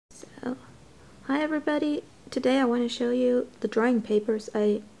Hi everybody! Today I want to show you the drawing papers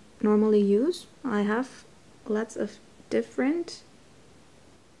I normally use. I have lots of different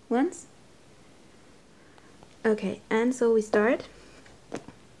ones. Okay, and so we start.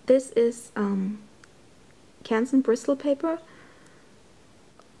 This is Canson Bristol paper.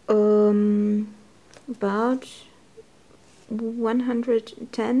 About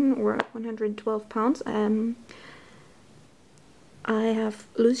 110 or 112 pounds. I have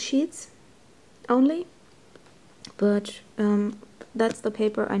loose sheets only, but that's the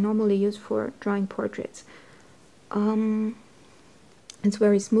paper I normally use for drawing portraits. It's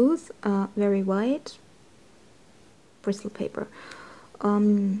very smooth, very white, Bristol paper.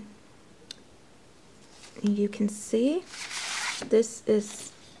 You can see this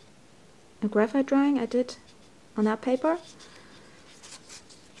is a graphite drawing I did on that paper,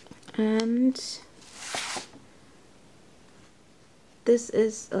 and this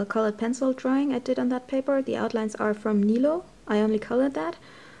is a colored pencil drawing I did on that paper. The outlines are from Nilo. I only colored that,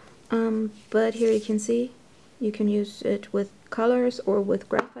 but here you can see you can use it with colors or with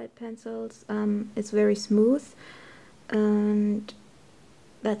graphite pencils. It's very smooth, and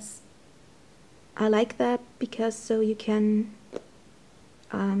I like that because so you can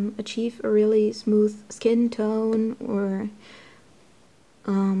achieve a really smooth skin tone, or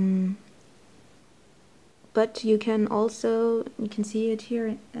but you can also, you can see it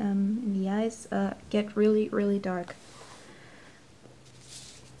here in the eyes, get really dark.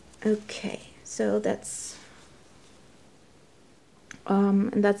 Okay, so that's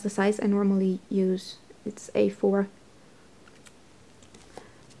and that's the size I normally use. It's A4.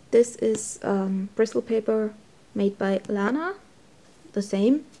 This is Bristol paper made by Lana, the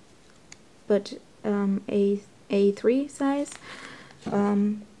same, but A3 size.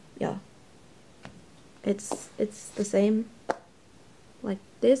 Yeah, it's the same like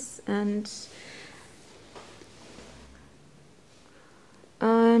this, and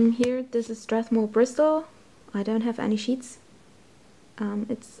here this is Strathmore Bristol. I don't have any sheets.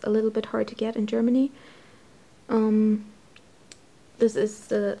 It's a little bit hard to get in Germany. This is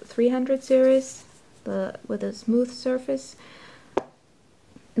the 300 series, with a smooth surface.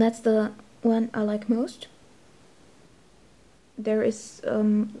 That's the one I like most. There is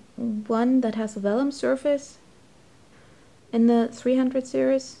one that has a vellum surface in the 300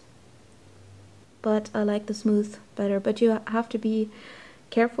 series, but I like the smooth better. But you have to be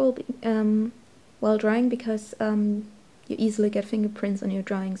careful while drawing, because you easily get fingerprints on your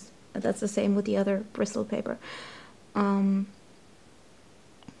drawings. That's the same with the other Bristol paper.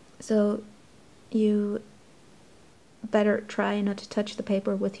 So you better try not to touch the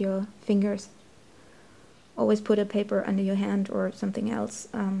paper with your fingers. Always put a paper under your hand or something else.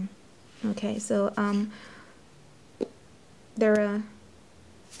 Okay, so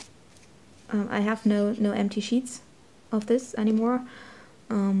I have no empty sheets of this anymore.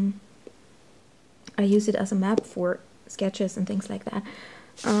 I use it as a map for sketches and things like that.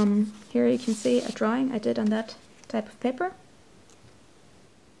 Here you can see a drawing I did on that type of paper.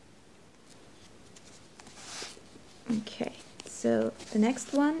 Okay, so the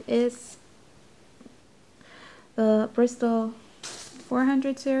next one is the Bristol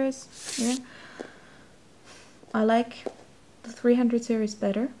 400 series. Yeah, I like the 300 series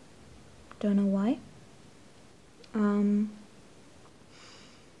better. Don't know why.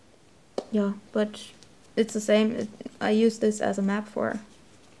 Yeah, but it's the same. I use this as a map for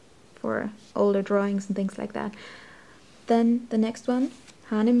older drawings and things like that. Then the next one,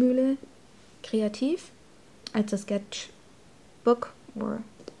 Hanemühle Kreativ. It's a sketch book, or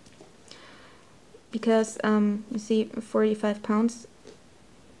because you see, 45 pounds.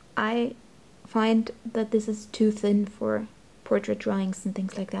 I find that this is too thin for portrait drawings and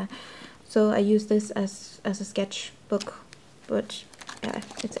things like that. So I use this as a sketch book, but yeah,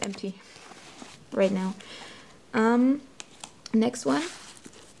 it's empty right now. Next one,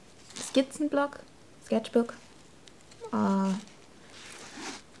 Skizzenblock, sketchbook.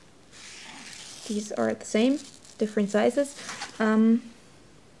 These are the same, different sizes. You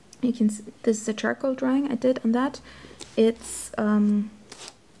can see, this is a charcoal drawing I did on that. It's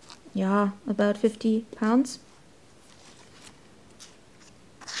yeah, about 50 pounds.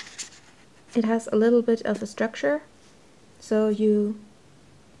 It has a little bit of a structure, so you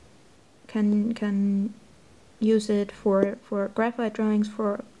can use it for graphite drawings,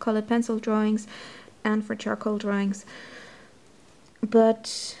 for colored pencil drawings, and for charcoal drawings.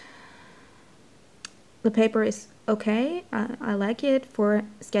 But the paper is okay. I like it for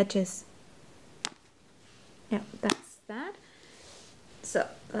sketches. Yeah, that's that. So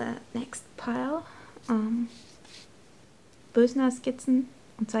the next pile, Bösner Skizzen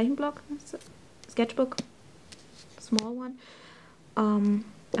und Zeichenblock sketchbook, small one.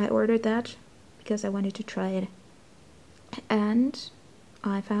 I ordered that because I wanted to try it, and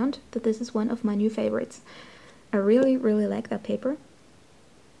I found that this is one of my new favorites. I really like that paper.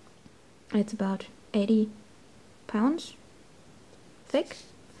 It's about 80 pounds thick.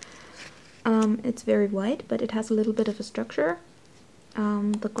 It's very white, but it has a little bit of a structure.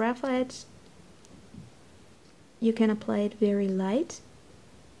 The graphite, you can apply it very light.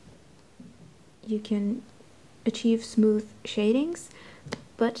 You can achieve smooth shadings,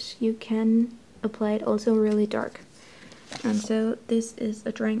 but you can apply it also really dark. And so this is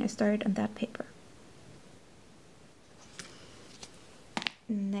a drawing I started on that paper.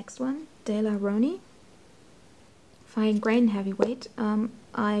 Next one, De La Roni, fine grain heavyweight.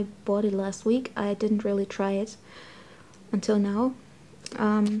 I bought it last week. I didn't really try it until now.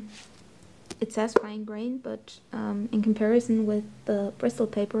 It says fine grain, but in comparison with the Bristol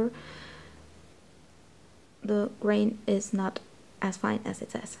paper, the grain is not as fine as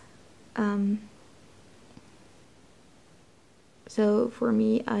it says. So for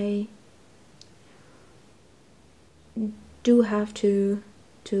me, I do have to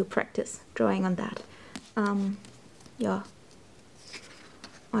practice drawing on that. Yeah,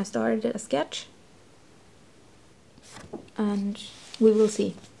 I started a sketch, and we will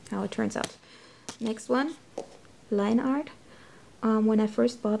see how it turns out. Next one, line art. When I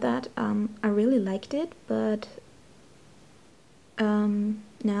first bought that, I really liked it, but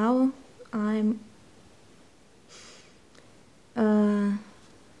now I'm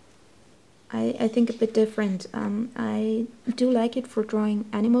I think a bit different. I do like it for drawing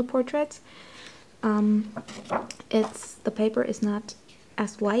animal portraits. The paper is not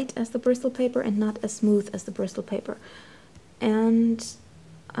as white as the Bristol paper and not as smooth as the Bristol paper. And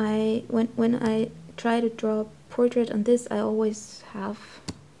when I try to draw a portrait on this, I always have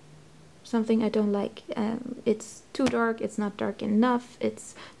something I don't like. It's too dark, it's not dark enough,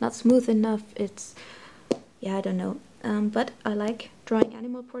 it's not smooth enough, yeah, I don't know. But I like drawing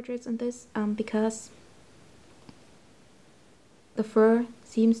animal portraits on this because the fur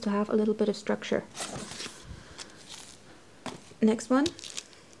seems to have a little bit of structure. Next one.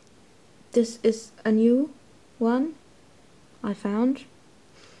 This is a new one I found.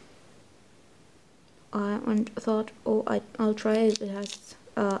 And thought, oh, I'll try it. It has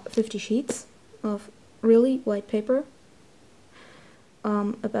 50 sheets of really white paper,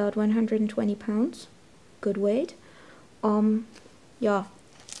 about 120 pounds, good weight. Yeah,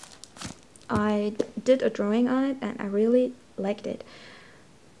 I did a drawing on it and I really liked it.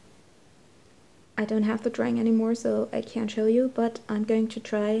 I don't have the drawing anymore, so I can't show you, but I'm going to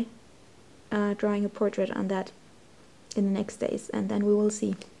try drawing a portrait on that in the next days, and then we will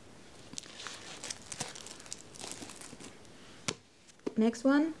see. Next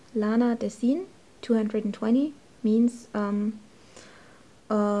one, Lana Desin, 220, means about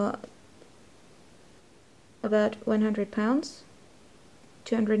 100 pounds,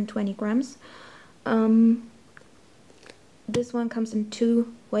 220 grams. This one comes in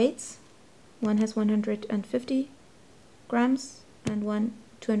two weights. One has 150 grams and one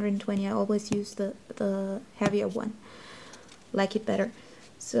 220. I always use the heavier one, like it better.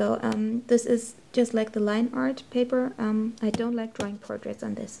 So this is just like the line art paper. I don't like drawing portraits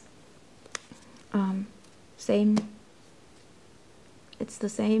on this. Same. It's the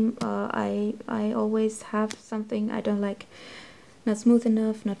same. I always have something I don't like. Not smooth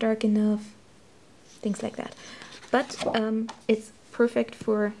enough, not dark enough, things like that. But it's perfect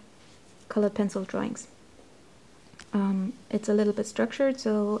for colored pencil drawings. It's a little bit structured,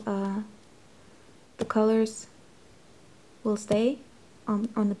 so the colors will stay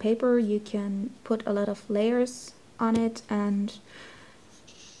on the paper. You can put a lot of layers on it, and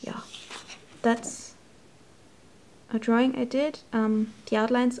yeah, that's a drawing I did. The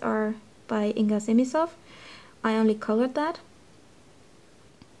outlines are by Inga Semisov. I only colored that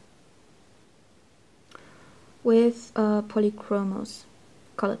with polychromos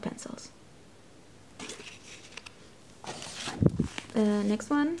colored pencils. Next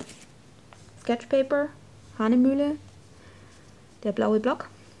one, sketch paper, Hanemühle, der blaue Block,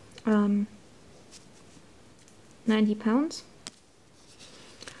 90 pounds.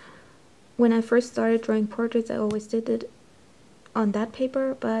 When I first started drawing portraits, I always did it on that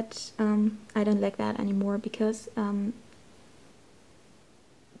paper, but I don't like that anymore because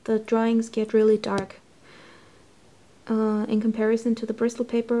the drawings get really dark in comparison to the Bristol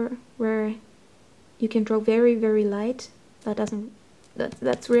paper, where you can draw very, very light.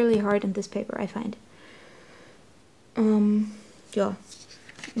 That's really hard in this paper, I find. Yeah,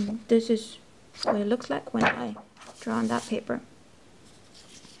 this is what it looks like when I draw on that paper.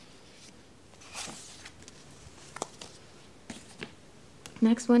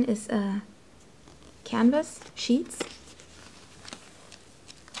 Next one is canvas sheets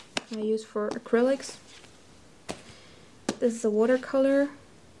I use for acrylics. This is a watercolor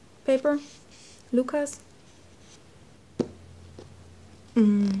paper, Lucas.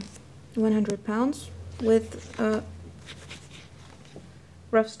 100 pounds with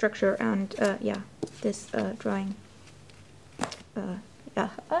rough structure and yeah, this drawing. Yeah,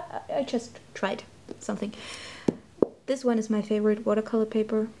 I just tried something. This one is my favorite watercolor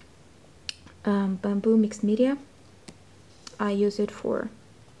paper, Bamboo Mixed Media. I use it for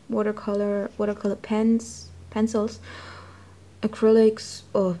watercolor pens, pencils, acrylics,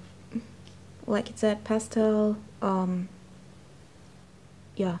 or like it said, pastel.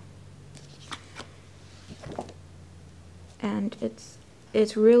 Yeah, and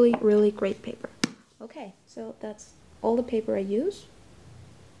it's really great paper. Okay, so that's all the paper I use.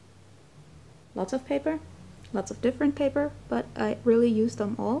 Lots of paper, lots of different paper, but I really use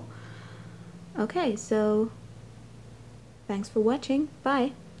them all. Okay, so thanks for watching.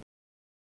 Bye.